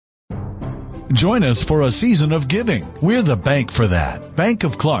Join us for a season of giving. We're the bank for that. Bank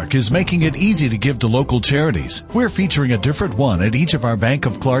of Clark is making it easy to give to local charities. We're featuring a different one at each of our Bank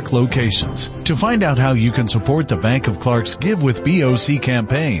of Clark locations. To find out how you can support the Bank of Clark's Give with BOC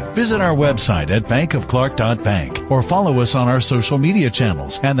campaign, visit our website at bankofclark.bank or follow us on our social media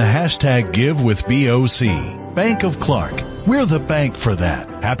channels and the hashtag GiveWithBOC. Bank of Clark. We're the bank for that.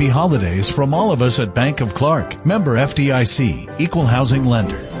 Happy holidays from all of us at Bank of Clark. Member FDIC. Equal housing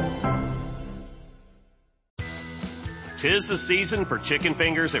lender. 'Tis the season for chicken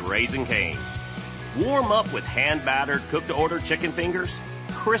fingers at Raising Cane's. Warm up with hand-battered, cooked-to-order chicken fingers,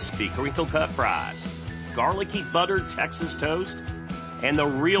 crispy crinkle-cut fries, garlicky buttered Texas toast, and the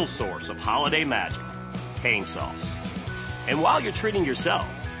real source of holiday magic, cane sauce. And while you're treating yourself,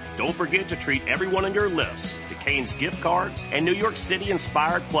 don't forget to treat everyone on your list to Cane's gift cards and New York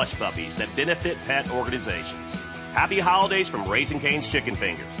City-inspired plush puppies that benefit pet organizations. Happy holidays from Raising Cane's Chicken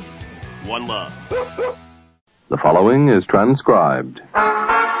Fingers. One love. The following is transcribed. Family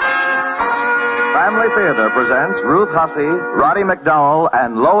Theater presents Ruth Hussey, Roddy McDowell,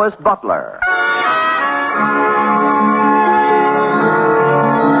 and Lois Butler.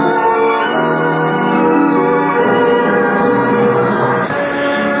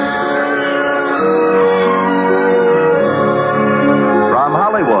 From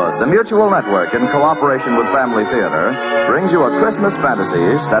Hollywood, the Mutual Network, in cooperation with Family Theater, brings you a Christmas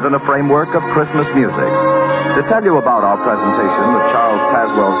fantasy set in a framework of Christmas music. To tell you about our presentation of Charles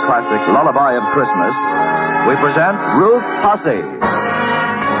Tazwell's classic Lullaby of Christmas, we present Ruth Hussey.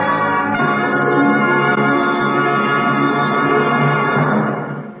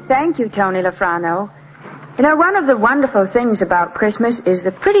 Thank you, Tony Lafrano. You know, one of the wonderful things about Christmas is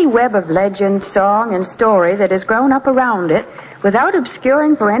the pretty web of legend, song, and story that has grown up around it without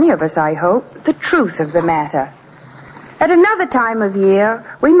obscuring for any of us, I hope, the truth of the matter. At another time of year,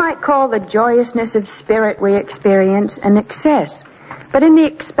 we might call the joyousness of spirit we experience an excess. But in the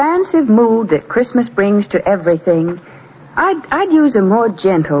expansive mood that Christmas brings to everything, I'd use a more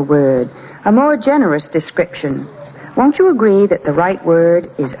gentle word, a more generous description. Won't you agree that the right word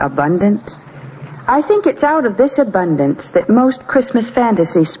is abundance? I think it's out of this abundance that most Christmas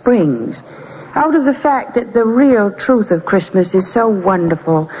fantasy springs. Out of the fact that the real truth of Christmas is so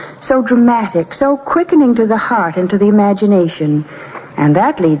wonderful, so dramatic, so quickening to the heart and to the imagination. And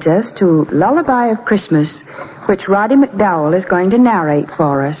that leads us to Lullaby of Christmas, which Roddy McDowell is going to narrate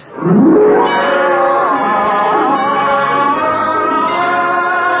for us.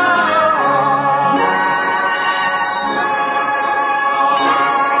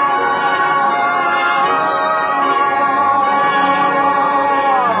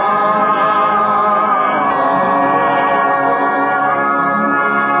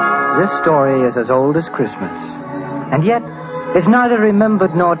 This story is as old as Christmas, and yet is neither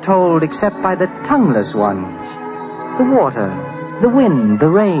remembered nor told except by the tongueless ones. The water, the wind, the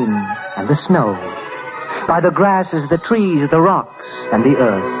rain, and the snow. By the grasses, the trees, the rocks, and the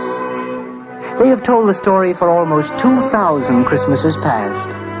earth. They have told the story for almost 2,000 Christmases past,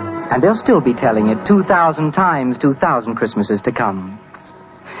 and they'll still be telling it 2,000 times 2,000 Christmases to come.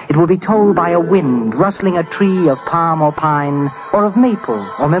 It will be told by a wind rustling a tree of palm or pine, or of maple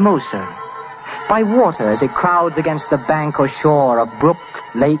or mimosa. By water as it crowds against the bank or shore of brook,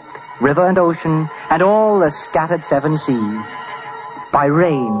 lake, river and ocean, and all the scattered seven seas. By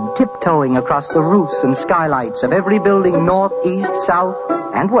rain tiptoeing across the roofs and skylights of every building north, east, south,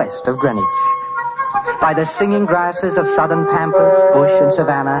 and west of Greenwich. By the singing grasses of southern pampas, bush and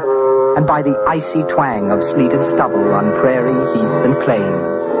savanna, and by the icy twang of sleet and stubble on prairie, heath, and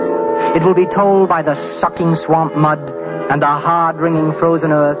plain. It will be told by the sucking swamp mud, and the hard-ringing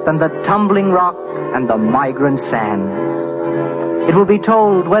frozen earth, and the tumbling rock, and the migrant sand. It will be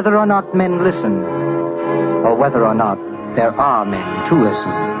told whether or not men listen, or whether or not there are men to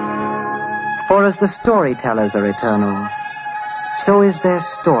listen. For as the storytellers are eternal, so is their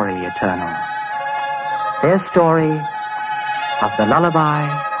story eternal. Their story of the Lullaby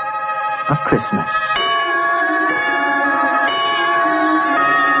of Christmas.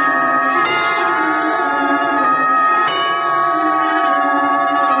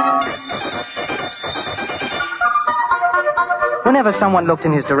 Whenever someone looked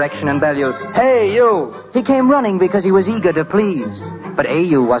in his direction and bellowed, "Hey, you!" he came running because he was eager to please. But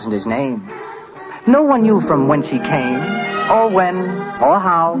A.U. wasn't his name. No one knew from whence he came, or when, or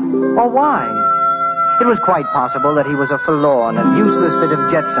how, or why. It was quite possible that he was a forlorn and useless bit of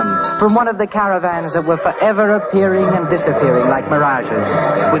jetsam from one of the caravans that were forever appearing and disappearing like mirages,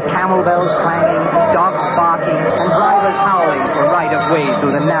 with camel bells clanging, dogs barking, and drivers howling for right of way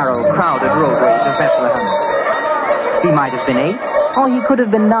through the narrow, crowded roadways of Bethlehem. He might have been 8, or he could have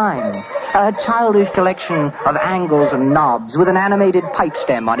been 9, A childish collection of angles and knobs with an animated pipe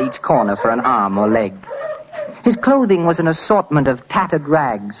stem on each corner for an arm or leg. His clothing was an assortment of tattered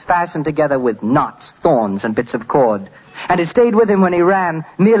rags fastened together with knots, thorns, and bits of cord. And it stayed with him when he ran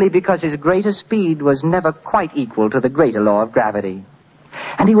merely because his greater speed was never quite equal to the greater law of gravity.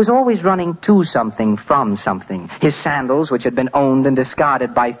 And he was always running to something from something. His sandals, which had been owned and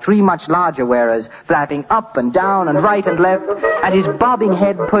discarded by 3 much larger wearers, flapping up and down and right and left, and his bobbing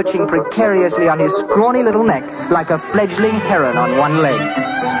head perching precariously on his scrawny little neck like a fledgling heron on one leg.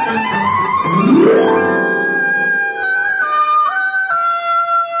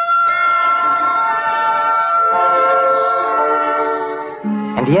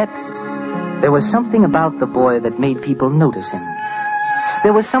 And yet, there was something about the boy that made people notice him.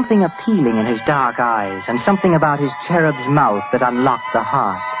 There was something appealing in his dark eyes and something about his cherub's mouth that unlocked the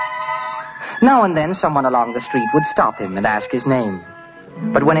heart. Now and then, someone along the street would stop him and ask his name.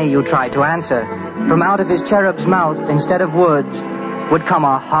 But when A.U. tried to answer, from out of his cherub's mouth, instead of words, would come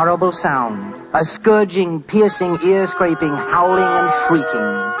a horrible sound, a scourging, piercing, ear-scraping, howling and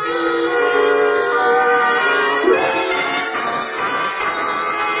shrieking.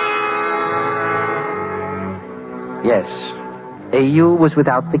 Yes, A.U. was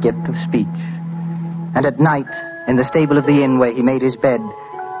without the gift of speech. And at night, in the stable of the inn where he made his bed,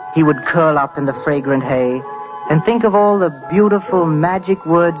 he would curl up in the fragrant hay and think of all the beautiful magic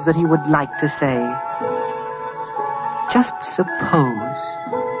words that he would like to say. Just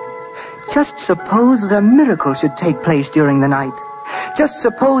suppose that a miracle should take place during the night. Just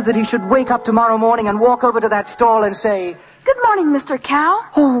suppose that he should wake up tomorrow morning and walk over to that stall and say, "Good morning, Mr. Cow."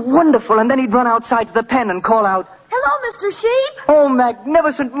 "Oh, wonderful." And then he'd run outside to the pen and call out, "Hello, Mr. Sheep." "Oh,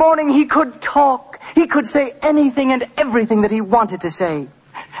 magnificent morning." He could talk. He could say anything and everything that he wanted to say.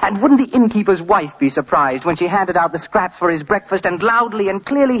 And wouldn't the innkeeper's wife be surprised when she handed out the scraps for his breakfast and loudly and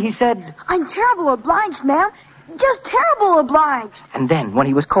clearly he said, "I'm terrible obliged, ma'am. Just terrible obliged." And then, when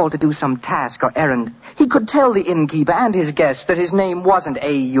he was called to do some task or errand, he could tell the innkeeper and his guests that his name wasn't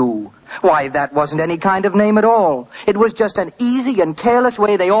A.U. Why, that wasn't any kind of name at all. It was just an easy and careless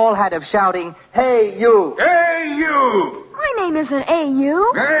way they all had of shouting, "Hey, you!" "Hey, you!" My name isn't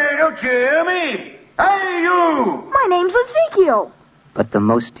A.U. "Hey, don't you hear me? Hey, you!" My name's Ezekiel. But the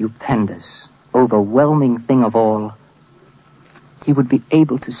most stupendous, overwhelming thing of all, he would be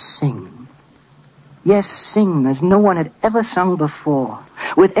able to sing. Yes, sing as no one had ever sung before,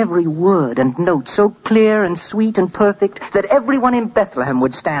 with every word and note so clear and sweet and perfect that everyone in Bethlehem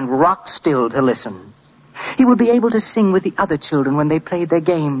would stand rock still to listen. He would be able to sing with the other children when they played their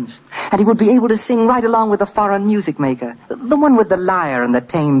games, and he would be able to sing right along with the foreign music maker, the one with the lyre and the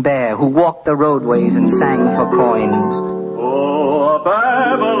tame bear who walked the roadways and sang for coins. Oh, a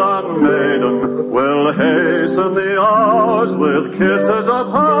Babylon maiden will hasten the hours with kisses of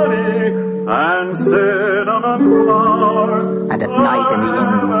honey and cinnamon flowers. And at night in the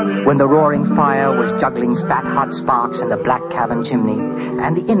inn, when the roaring fire was juggling fat hot sparks in the black cavern chimney,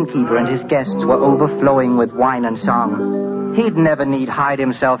 and the innkeeper and his guests were overflowing with wine and song, he'd never need hide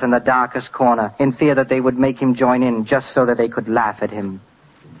himself in the darkest corner in fear that they would make him join in just so that they could laugh at him.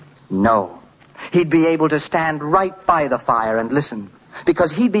 No. He'd be able to stand right by the fire and listen,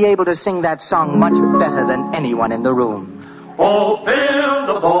 because he'd be able to sing that song much better than anyone in the room. Oh,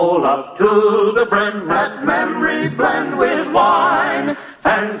 fill the bowl up to the brim, let memory blend with wine,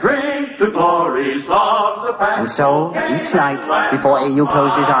 and drink to glories of the past. And so, each night, before A.U.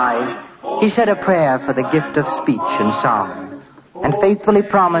 closed his eyes, he said a prayer for the gift of speech and song, and faithfully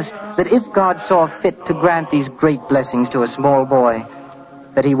promised that if God saw fit to grant these great blessings to a small boy,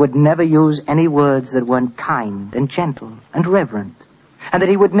 that he would never use any words that weren't kind and gentle and reverent, and that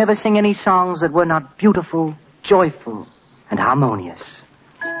he would never sing any songs that were not beautiful, joyful, and harmonious.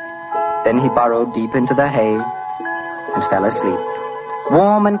 Then he burrowed deep into the hay and fell asleep,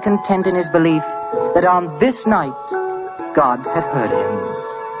 warm and content in his belief that on this night God had heard him.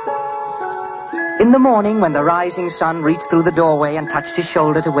 In the morning, when the rising sun reached through the doorway and touched his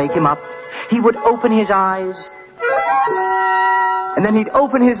shoulder to wake him up, he would open his eyes, and then he'd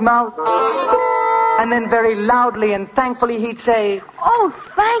open his mouth, and then very loudly and thankfully he'd say, "Oh,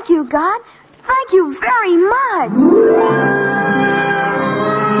 thank you, God. Thank you very much."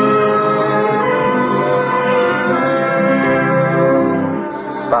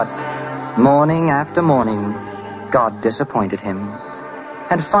 But morning after morning, God disappointed him.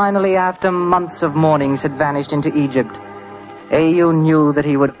 And finally, after months of mornings had vanished into Egypt, A.U. knew that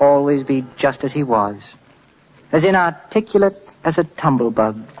he would always be just as he was, as inarticulate as a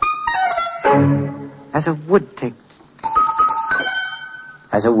tumblebug, as a wood-tick,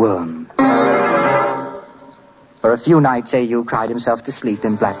 as a worm. For a few nights, A.U. cried himself to sleep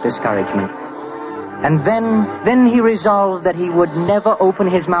in black discouragement. And then he resolved that he would never open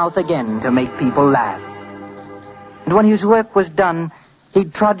his mouth again to make people laugh. And when his work was done, he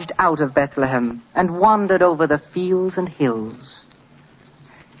trudged out of Bethlehem and wandered over the fields and hills.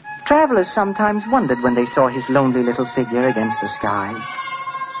 Travelers sometimes wondered when they saw his lonely little figure against the sky.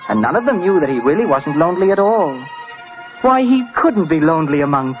 And none of them knew that he really wasn't lonely at all. Why, he couldn't be lonely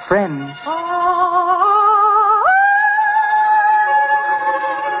among friends.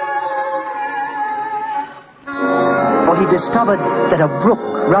 For he discovered that a brook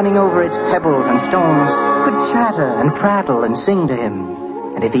running over its pebbles and stones could chatter and prattle and sing to him.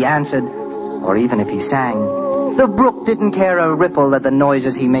 And if he answered, or even if he sang, the brook didn't care a ripple that the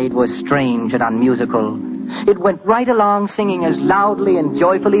noises he made were strange and unmusical. It went right along singing as loudly and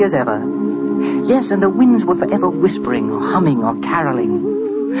joyfully as ever. Yes, and the winds were forever whispering or humming or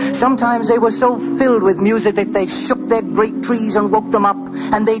caroling. Sometimes they were so filled with music that they shook their great trees and woke them up,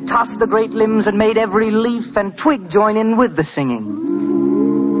 and they tossed the great limbs and made every leaf and twig join in with the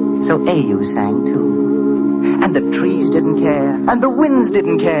singing. So A.U. sang too. And the trees didn't care, and the winds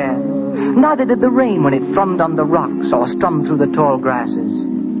didn't care. Neither did the rain when it thrummed on the rocks or strummed through the tall grasses.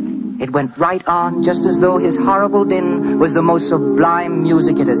 It went right on just as though his horrible din was the most sublime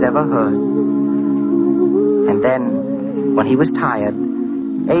music it has ever heard. And then, when he was tired,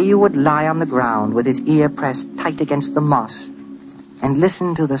 A.U. would lie on the ground with his ear pressed tight against the moss and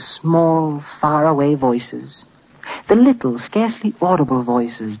listen to the small, faraway voices, the little, scarcely audible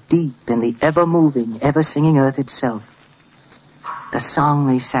voices deep in the ever-moving, ever-singing earth itself. The song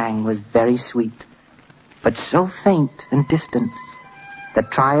they sang was very sweet, but so faint and distant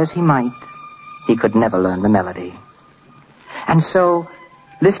that try as he might, he could never learn the melody. And so,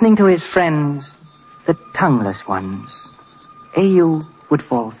 listening to his friends, the tongueless ones, A.U. would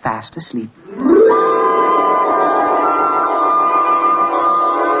fall fast asleep.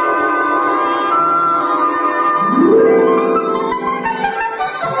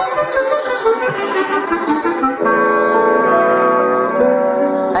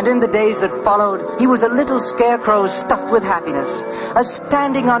 And in the days that followed, he was a little scarecrow stuffed with happiness, a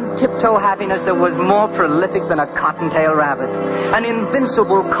standing on tiptoe happiness that was more prolific than a cottontail rabbit, an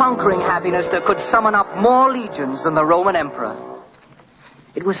invincible, conquering happiness that could summon up more legions than the Roman emperor.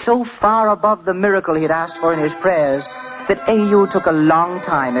 It was so far above the miracle he had asked for in his prayers that A.U. took a long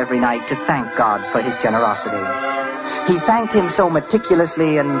time every night to thank God for his generosity. He thanked him so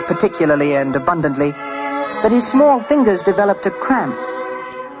meticulously and particularly and abundantly that his small fingers developed a cramp,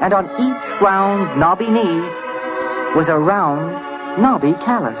 and on each round, knobby knee was a round, knobby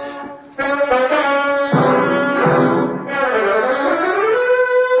callus.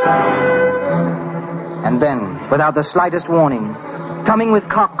 And then, without the slightest warning, coming with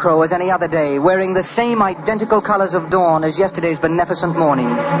cockcrow as any other day, wearing the same identical colors of dawn as yesterday's beneficent morning,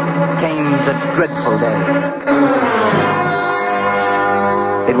 came the dreadful day.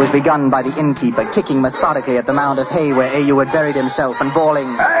 It was begun by the innkeeper kicking methodically at the mound of hay where A.U. had buried himself and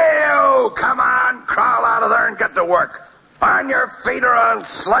bawling, "Hey, you! Come on! Crawl out of there and get to work! On your feet or I'll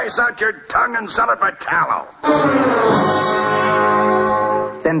slice out your tongue and sell it for tallow!"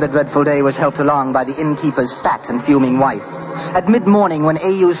 Then the dreadful day was helped along by the innkeeper's fat and fuming wife. At mid-morning, when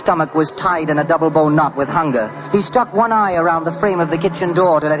A.U.'s stomach was tied in a double-bow knot with hunger, he stuck one eye around the frame of the kitchen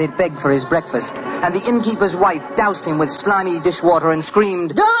door to let it beg for his breakfast, and the innkeeper's wife doused him with slimy dishwater and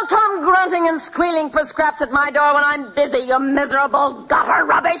screamed, "Don't come grunting and squealing for scraps at my door when I'm busy, you miserable gutter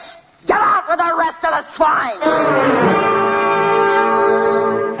rubbish! Get out with the rest of the swine!"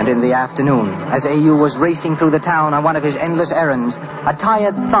 And in the afternoon, as A.U. was racing through the town on one of his endless errands, a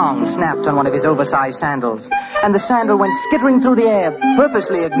tired thong snapped on one of his oversized sandals, and the sandal went skittering through the air,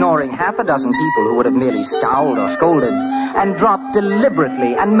 purposely ignoring half a dozen people who would have merely scowled or scolded, and dropped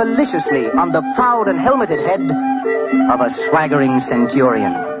deliberately and maliciously on the proud and helmeted head of a swaggering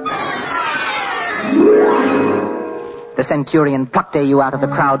centurion. The centurion plucked A.U. out of the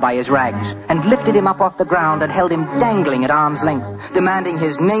crowd by his rags and lifted him up off the ground and held him dangling at arm's length, demanding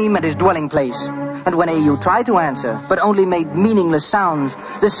his name and his dwelling place. And when A.U. tried to answer, but only made meaningless sounds,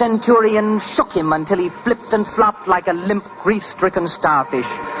 the centurion shook him until he flipped and flopped like a limp, grief-stricken starfish.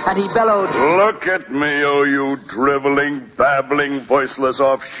 And he bellowed, "Look at me, oh you driveling, babbling, voiceless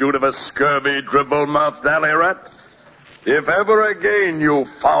offshoot of a scurvy, dribble-mouthed alley rat. If ever again you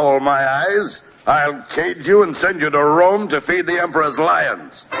foul my eyes, I'll cage you and send you to Rome to feed the emperor's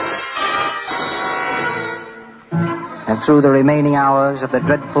lions." And through the remaining hours of the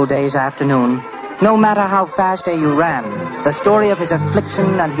dreadful day's afternoon, no matter how fast A.U. ran, the story of his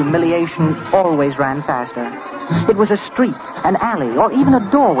affliction and humiliation always ran faster. It was a street, an alley, or even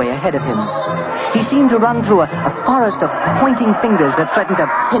a doorway ahead of him. He seemed to run through a forest of pointing fingers that threatened to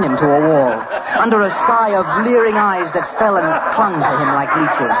pin him to a wall, under a sky of leering eyes that fell and clung to him like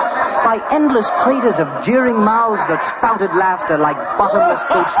leeches, by endless craters of jeering mouths that spouted laughter like bottomless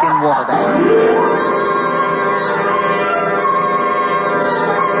goatskin water bags.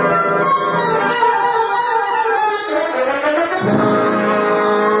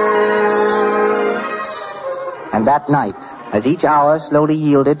 And that night, as each hour slowly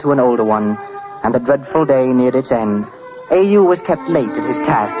yielded to an older one, and the dreadful day neared its end, A.U. was kept late at his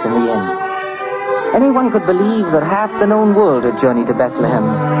tasks in the inn. Anyone could believe that half the known world had journeyed to Bethlehem,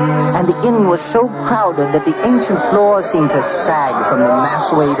 and the inn was so crowded that the ancient floors seemed to sag from the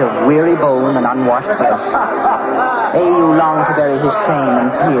mass weight of weary bone and unwashed flesh. A.U. longed to bury his shame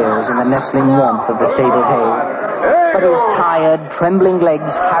and tears in the nestling warmth of the stable hay. But his tired, trembling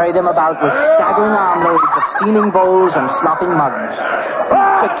legs carried him about with staggering armloads of steaming bowls and slopping mugs.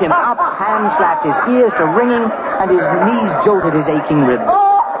 Feet tripped him up, hands slapped his ears to ringing, and his knees jolted his aching ribs.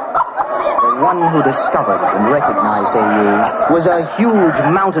 The one who discovered and recognized A.U. was a huge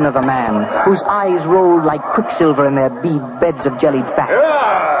mountain of a man whose eyes rolled like quicksilver in their beds of jellied fat.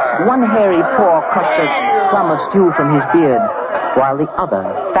 One hairy paw crushed a crumb of stew from his beard, while the other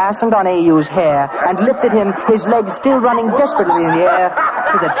fastened on A.U.'s hair and lifted him, his legs still running desperately in the air,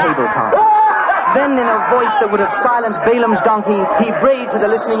 to the tabletop. Then, in a voice that would have silenced Balaam's donkey, he brayed to the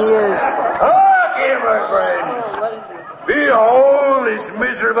listening ears, "Hark ye, my friends! Behold this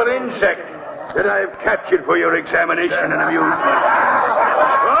miserable insect that I have captured for your examination and amusement.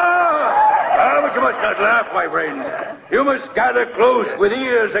 But you must not laugh, my friends. You must gather close with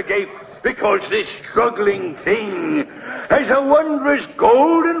ears agape, because this struggling thing has a wondrous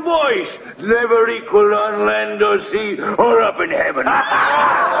golden voice, never equaled on land or sea or up in heaven. Oh,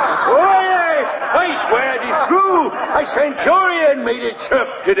 yes, I swear it is true. A centurion made it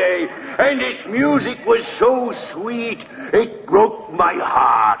chirp today, and its music was so sweet it broke my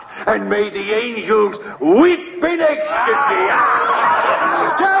heart and made the angels weep in ecstasy.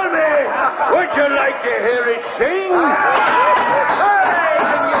 Tell me, would you like to hear it sing?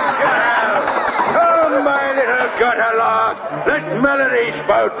 My little gutter lark, let melody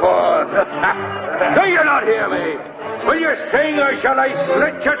spout forth. Do you not hear me? Will you sing, or shall I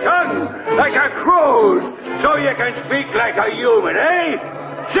slit your tongue like a crow's so you can speak like a human, eh?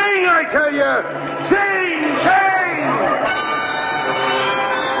 Sing, I tell you! Sing, sing!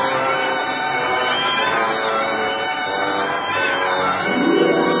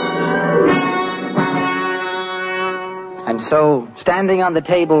 And so, standing on the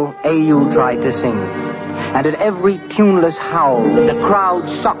table, A.U. tried to sing. And at every tuneless howl, the crowd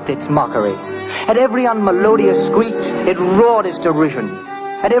shocked its mockery. At every unmelodious screech, it roared its derision.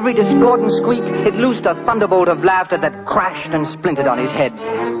 At every discordant squeak, it loosed a thunderbolt of laughter that crashed and splintered on his head.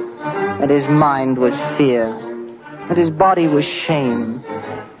 And his mind was fear, and his body was shame,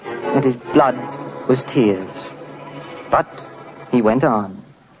 and his blood was tears. But he went on.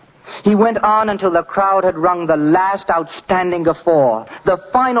 He went on until the crowd had wrung the last outstanding guffaw, the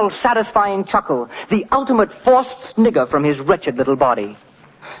final satisfying chuckle, the ultimate forced snigger from his wretched little body.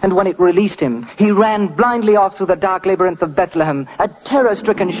 And when it released him, he ran blindly off through the dark labyrinth of Bethlehem, a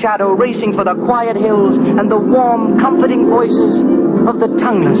terror-stricken shadow racing for the quiet hills and the warm, comforting voices of the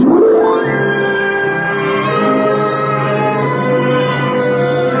tongueless ones.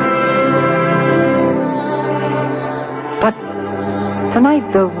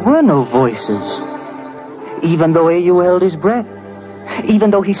 Tonight there were no voices, even though A.U. held his breath.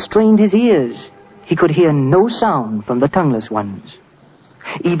 Even though he strained his ears, he could hear no sound from the tongueless ones.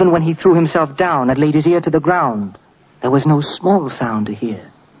 Even when he threw himself down and laid his ear to the ground, there was no small sound to hear.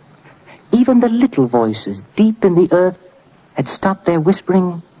 Even the little voices deep in the earth had stopped their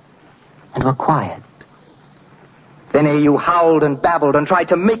whispering and were quiet. Then A.U. howled and babbled and tried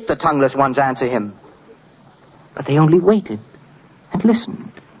to make the tongueless ones answer him. But they only waited and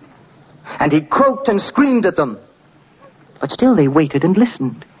listened. And he croaked and screamed at them. But still they waited and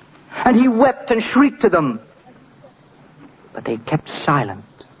listened. And he wept and shrieked to them. But they kept silent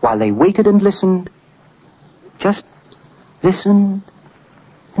while they waited and listened. Just listened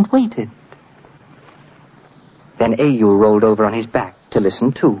and waited. Then A.U. rolled over on his back to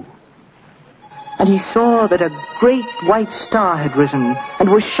listen too. And he saw that a great white star had risen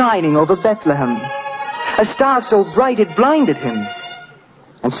and was shining over Bethlehem. A star so bright it blinded him.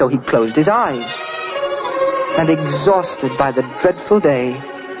 And so he closed his eyes. And exhausted by the dreadful day,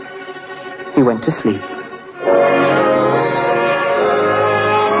 he went to sleep.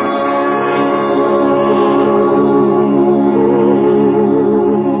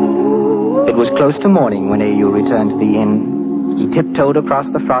 It was close to morning when A.U. returned to the inn. He tiptoed across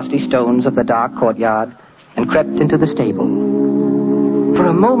the frosty stones of the dark courtyard and crept into the stable. For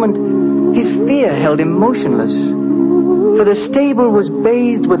a moment, his fear held him motionless, for the stable was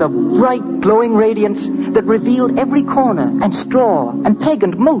bathed with a bright, glowing radiance that revealed every corner and straw and peg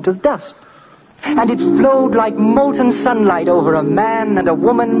and mote of dust. And it flowed like molten sunlight over a man and a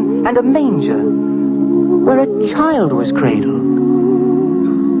woman and a manger, where a child was cradled.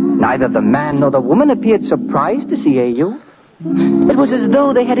 Neither the man nor the woman appeared surprised to see A.U. It was as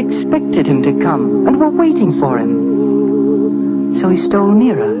though they had expected him to come and were waiting for him. So he stole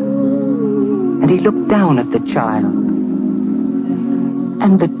nearer, and he looked down at the child.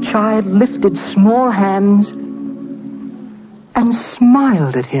 And the child lifted small hands and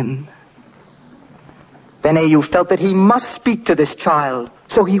smiled at him. Then A.U. felt that he must speak to this child,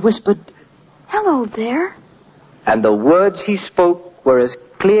 so he whispered, "Hello there." And the words he spoke were as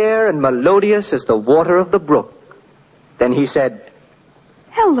clear and melodious as the water of the brook. Then he said,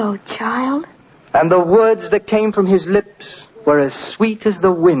 "Hello, child." And the words that came from his lips were as sweet as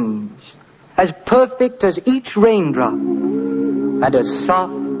the winds, as perfect as each raindrop, and as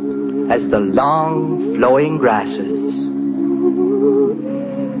soft as the long flowing grasses.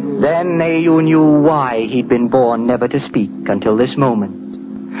 Then A.U. knew why he'd been born never to speak until this moment,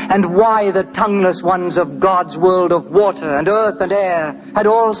 and why the tongueless ones of God's world of water and earth and air had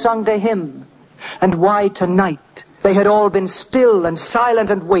all sung to him, and why tonight they had all been still and silent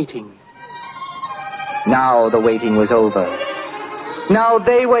and waiting. Now the waiting was over. Now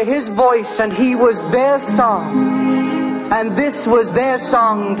they were his voice and he was their song. And this was their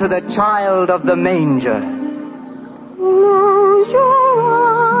song to the child of the manger. Close your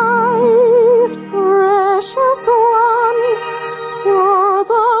eyes, precious one, for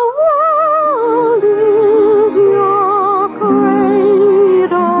the world is your cradle.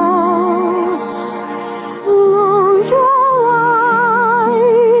 Close your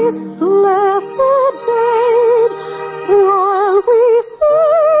eyes, blessed babe, while we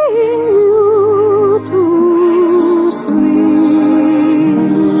sing you to sleep.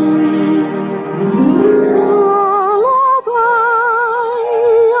 Lullaby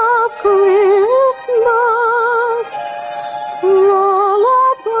of Christmas,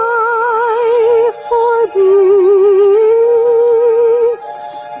 lullaby for thee.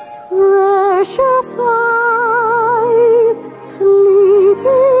 Precious eyes,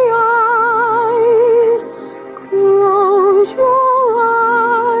 sleepy eyes, close your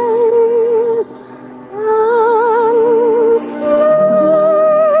eyes and sleep.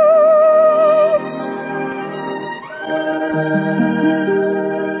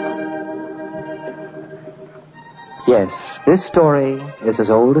 Yes, this story is as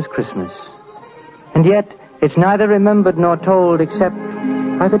old as Christmas. And yet, it's neither remembered nor told except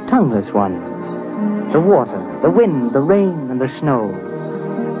by the tongueless ones. The water, the wind, the rain, and the snow.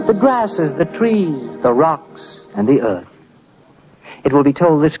 The grasses, the trees, the rocks, and the earth. It will be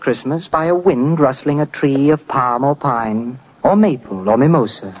told this Christmas by a wind rustling a tree of palm or pine, or maple or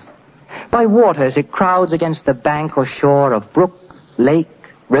mimosa. By water as it crowds against the bank or shore of brook, lake,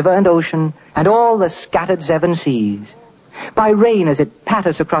 river and ocean, and all the scattered seven seas. By rain as it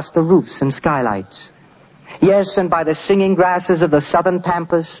patters across the roofs and skylights. Yes, and by the singing grasses of the southern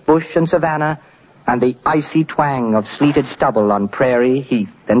pampas, bush and savanna, and the icy twang of sleeted stubble on prairie,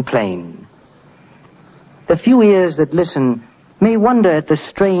 heath, and plain. The few ears that listen may wonder at the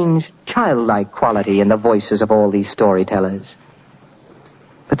strange, childlike quality in the voices of all these storytellers.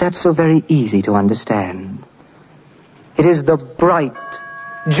 But that's so very easy to understand. It is the bright,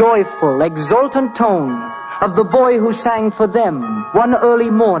 joyful, exultant tone of the boy who sang for them one early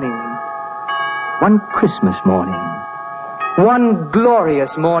morning, one Christmas morning, one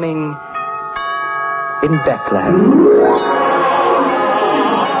glorious morning in Bethlehem.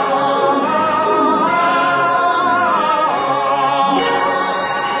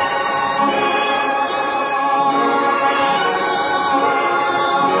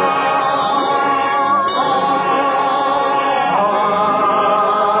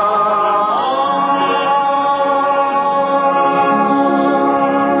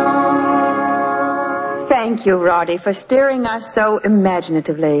 Thank you, Roddy, for steering us so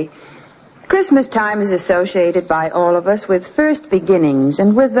imaginatively. Christmas time is associated by all of us with first beginnings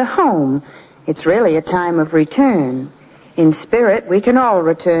and with the home. It's really a time of return. In spirit, we can all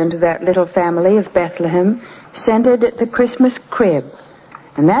return to that little family of Bethlehem, centered at the Christmas crib.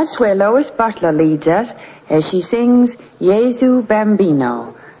 And that's where Lois Butler leads us as she sings Jesu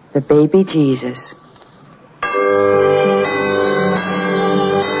Bambino, the baby Jesus.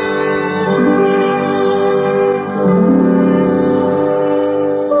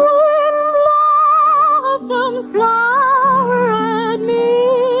 Flowers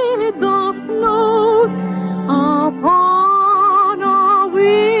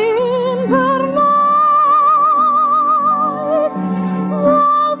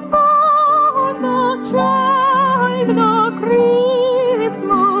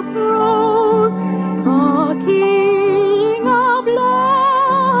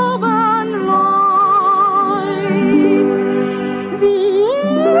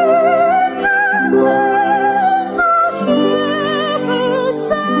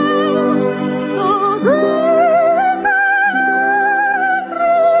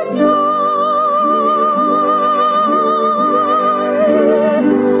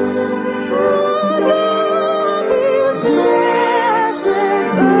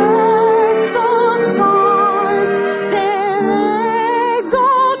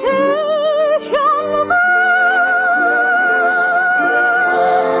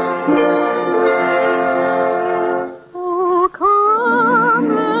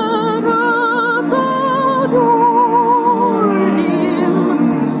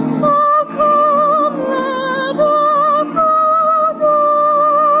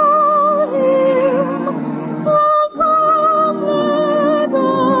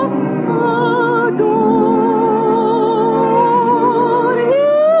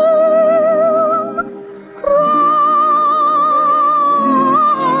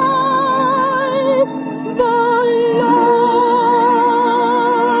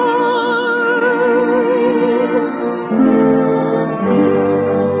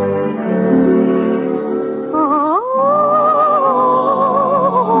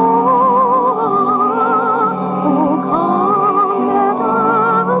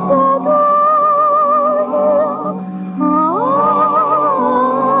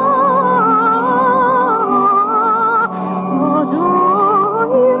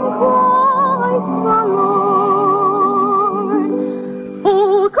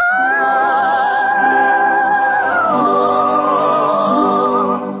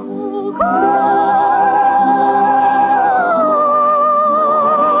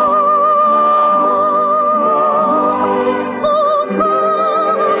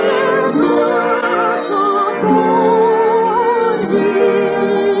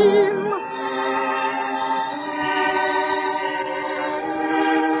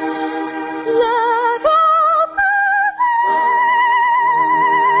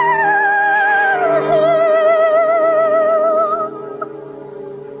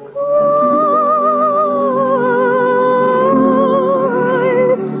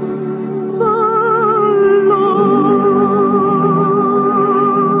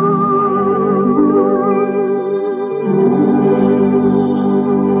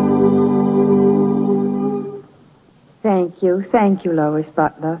Thank you, Lois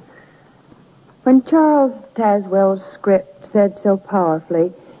Butler. When Charles Tazwell's script said so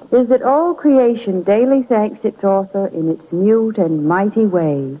powerfully, is that all creation daily thanks its author in its mute and mighty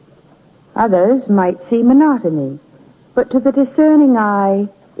way. Others might see monotony, but to the discerning eye,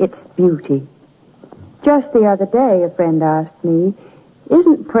 it's beauty. Just the other day, a friend asked me,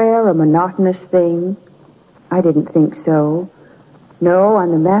 isn't prayer a monotonous thing? I didn't think so. No,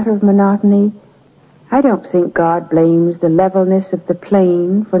 on the matter of monotony, I don't think God blames the levelness of the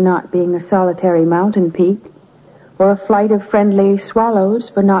plain for not being a solitary mountain peak, or a flight of friendly swallows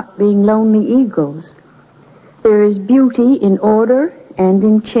for not being lonely eagles. There is beauty in order and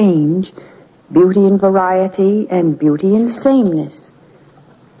in change, beauty in variety, and beauty in sameness.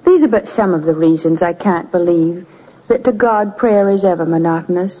 These are but some of the reasons I can't believe that to God prayer is ever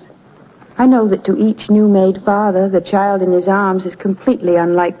monotonous. I know that to each new-made father, the child in his arms is completely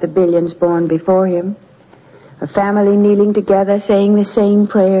unlike the billions born before him. A family kneeling together, saying the same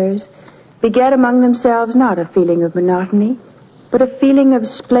prayers, beget among themselves not a feeling of monotony, but a feeling of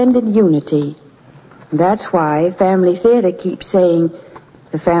splendid unity. That's why family theater keeps saying,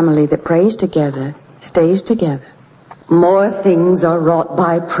 the family that prays together stays together. More things are wrought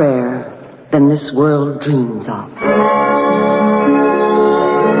by prayer than this world dreams of.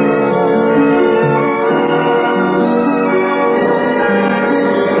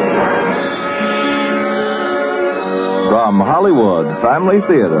 From Hollywood, Family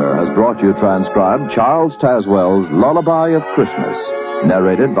Theater has brought you transcribed Charles Tazwell's Lullaby of Christmas,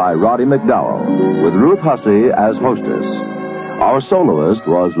 narrated by Roddy McDowell, with Ruth Hussey as hostess. Our soloist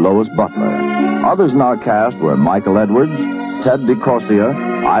was Lois Butler. Others in our cast were Michael Edwards, Ted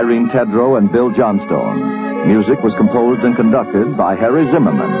DeCorsia, Irene Tedrow, and Bill Johnstone. Music was composed and conducted by Harry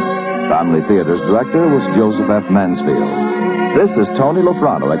Zimmerman. Family Theater's director was Joseph F. Mansfield. This is Tony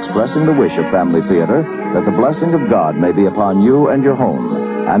Lofrano expressing the wish of Family Theater that the blessing of God may be upon you and your home,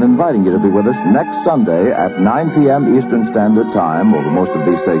 and inviting you to be with us next Sunday at 9 p.m. Eastern Standard Time over most of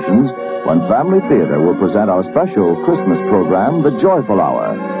these stations, when Family Theater will present our special Christmas program, The Joyful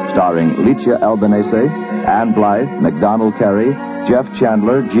Hour, starring Licia Albanese, Ann Blythe, McDonald Carey, Jeff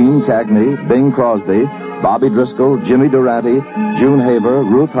Chandler, Gene Cagney, Bing Crosby, Bobby Driscoll, Jimmy Durante, June Haver,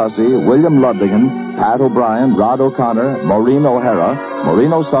 Ruth Hussey, William Ludvigan, Pat O'Brien, Rod O'Connor, Maureen O'Hara,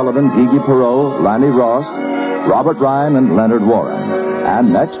 Maureen O'Sullivan, Gigi Perot, Lanny Ross, Robert Ryan, and Leonard Warren.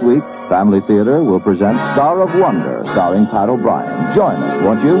 And next week, Family Theater will present Star of Wonder, starring Pat O'Brien. Join us,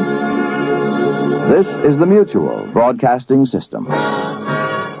 won't you? This is the Mutual Broadcasting System.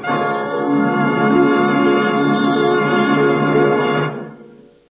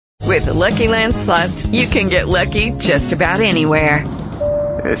 With the Lucky Land Slots, you can get lucky just about anywhere.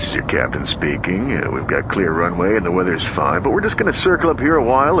 This is your captain speaking. We've got clear runway and the weather's fine, but we're just going to circle up here a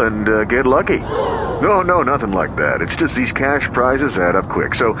while and get lucky. No, nothing like that. It's just these cash prizes add up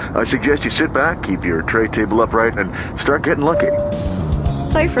quick. So I suggest you sit back, keep your tray table upright, and start getting lucky.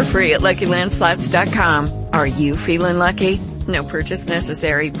 Play for free at LuckyLandSlots.com. Are you feeling lucky? No purchase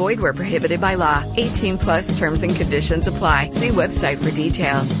necessary. Void where prohibited by law. 18+ terms and conditions apply. See website for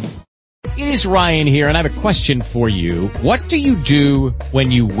details. It is Ryan here, and I have a question for you. What do you do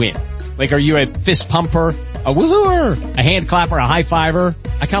when you win? Like, are you a fist pumper, a woo-hooer, a hand clapper, a high fiver?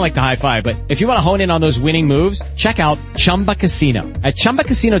 I kind of like the high five, but if you want to hone in on those winning moves, check out Chumba Casino. At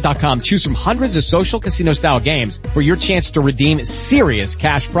ChumbaCasino.com, choose from hundreds of social casino-style games for your chance to redeem serious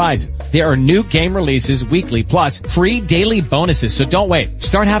cash prizes. There are new game releases weekly, plus free daily bonuses, so don't wait.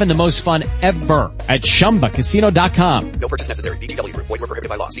 Start having the most fun ever at ChumbaCasino.com. No purchase necessary. VGW Group. Void where prohibited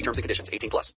by law. See terms and conditions. 18+.